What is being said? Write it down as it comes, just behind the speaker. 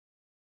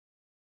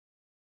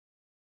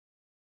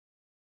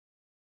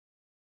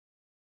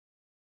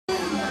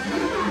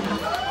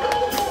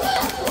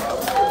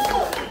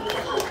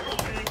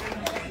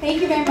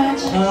Thank you very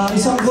much.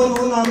 Isang buwan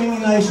po namin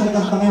inayos yung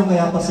kanta ngayon,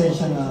 kaya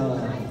pasensya na.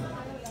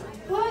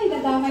 Hoy,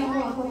 nadamay po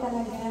ako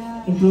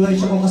talaga.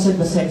 Influensya ko kasi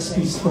the Sex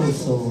Pistols,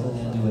 so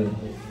anyway.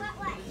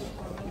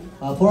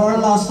 For our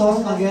last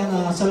song, again,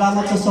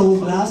 salamat sa Soul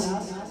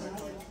Blast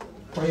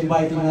for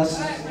inviting us.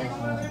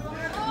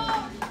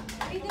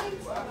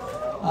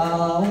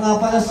 Nga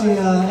pala si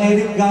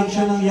Eric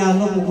Gansha ng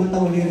Yano, pupunta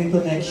uli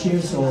rito next year,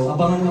 so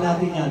abangan mo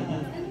natin yan.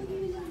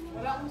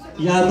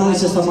 Yano,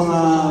 isa sa mga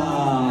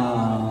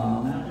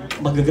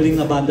magagaling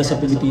na banda sa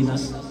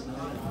Pilipinas.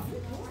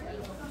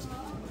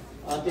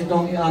 At ito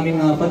ang aming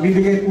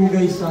pagbibigay po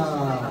guys sa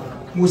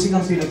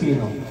musikang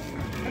Pilipino.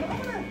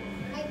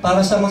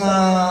 Para sa mga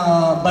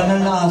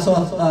banal na aso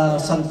at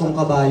santong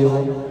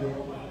kabayo,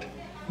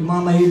 yung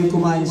mga mahilig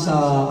kumain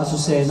sa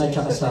asusena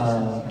at sa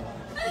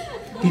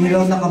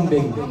kinilaw na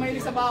kambing.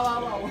 Mahilig sa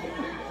bawawaw.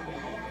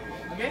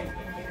 Okay?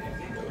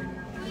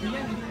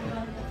 Yun.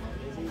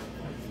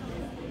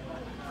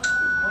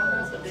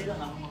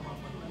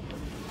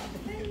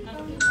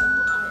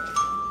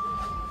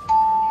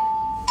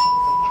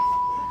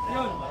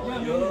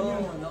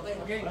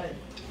 Okay.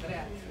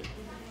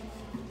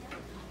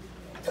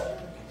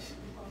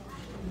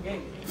 Okay.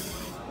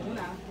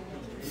 Muna.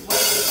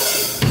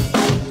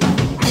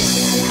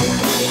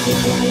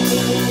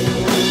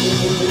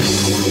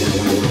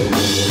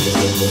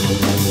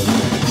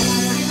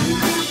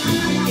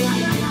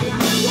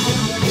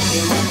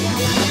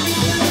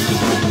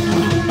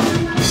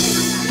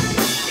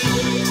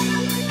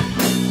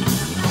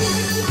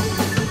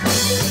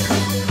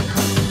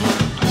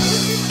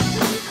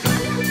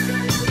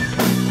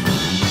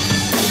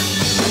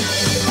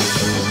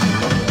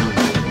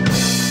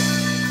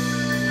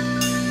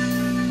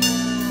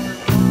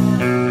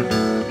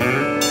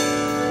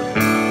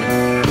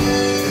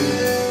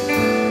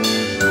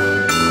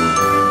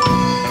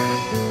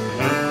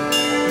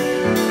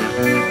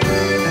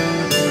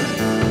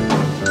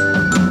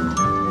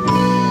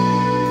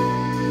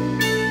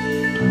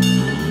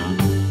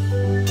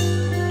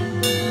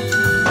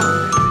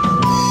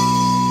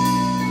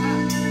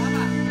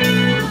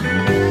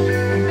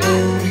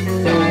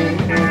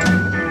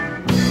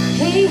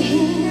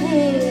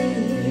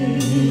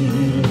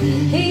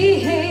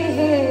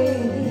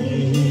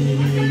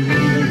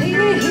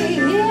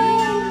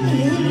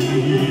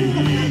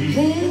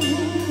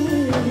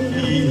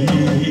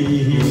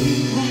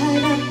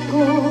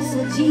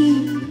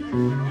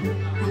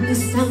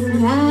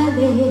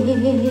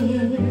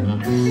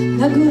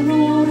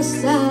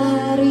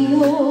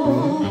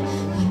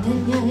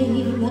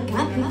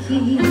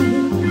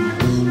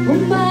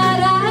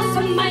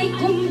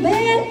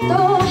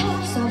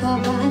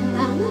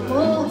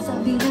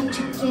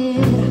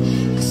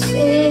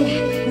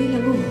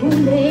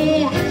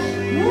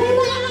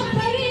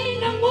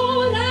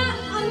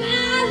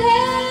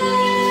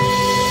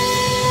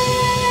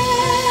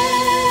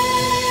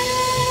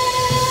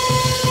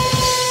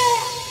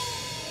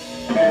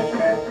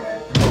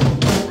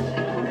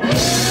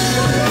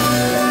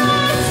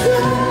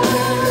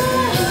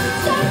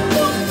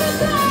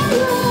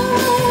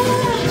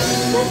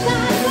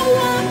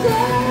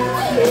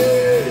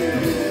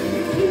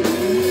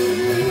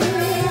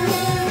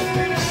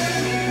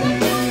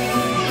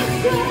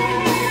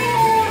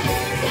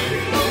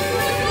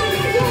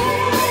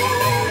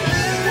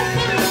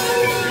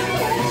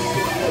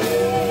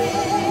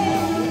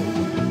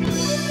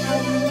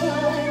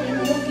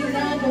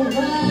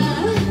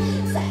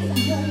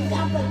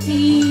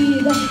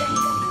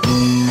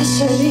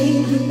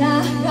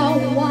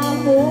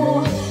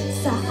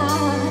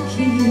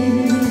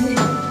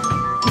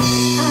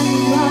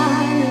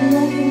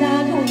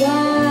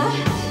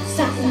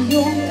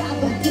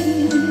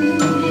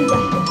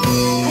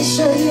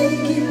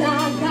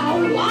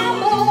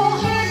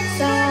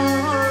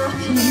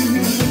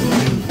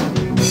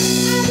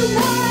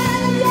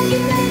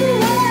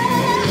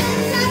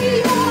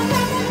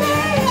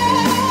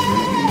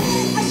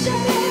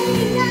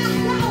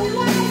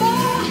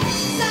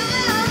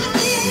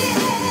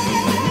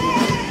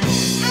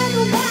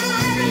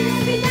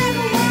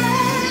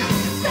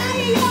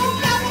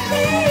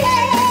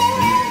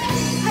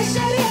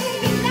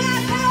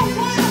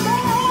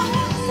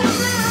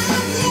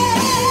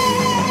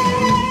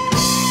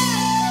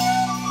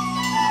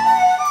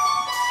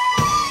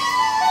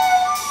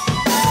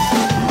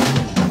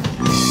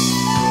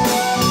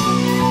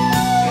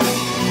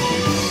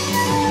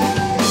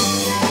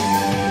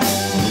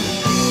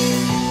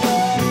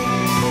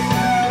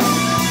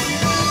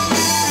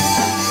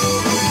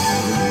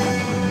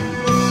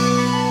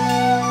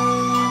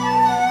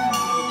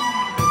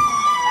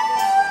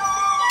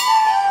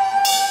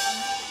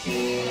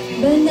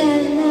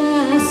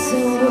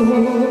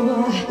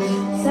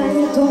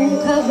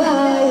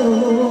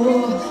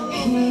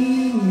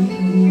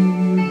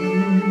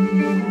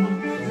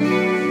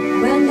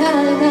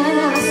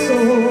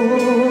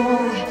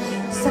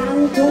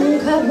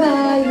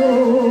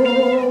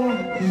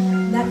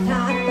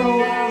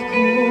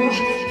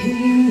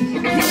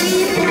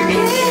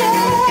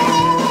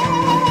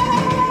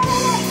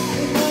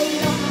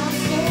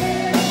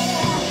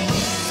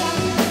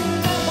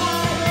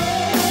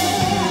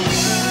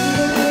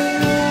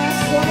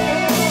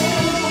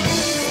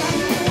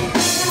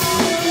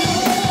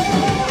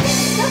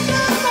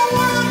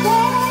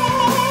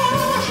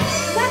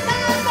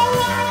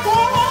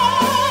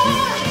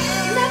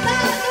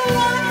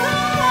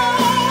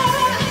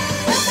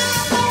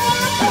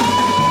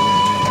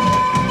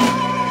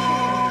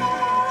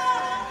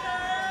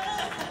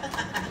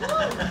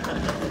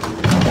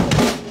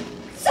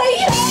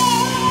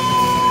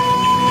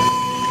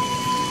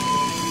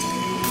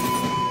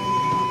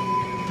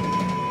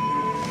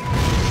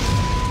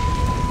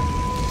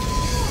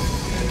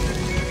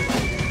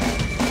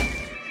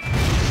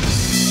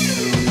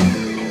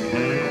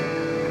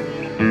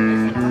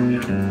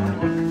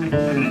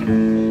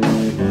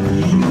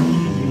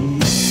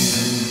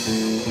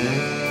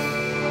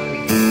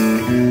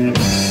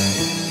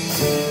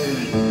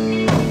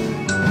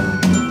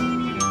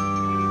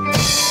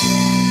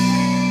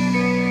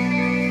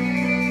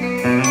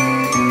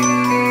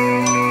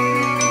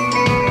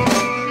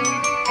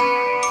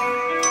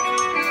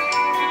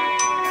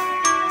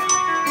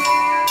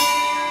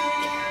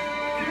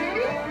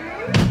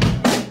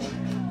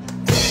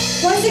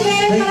 si Kuya,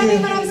 Thank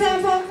you. maraming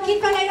salamat po. Kid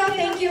Panaylo,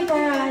 thank you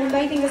for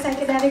inviting the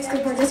Psychedelics to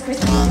for this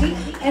Christmas party.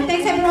 And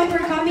thanks everyone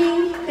for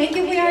coming. Thank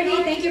you, Kuya Ardy.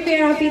 Thank you, Kuya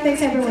Rafi.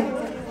 Thanks everyone.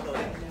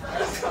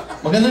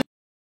 Maganda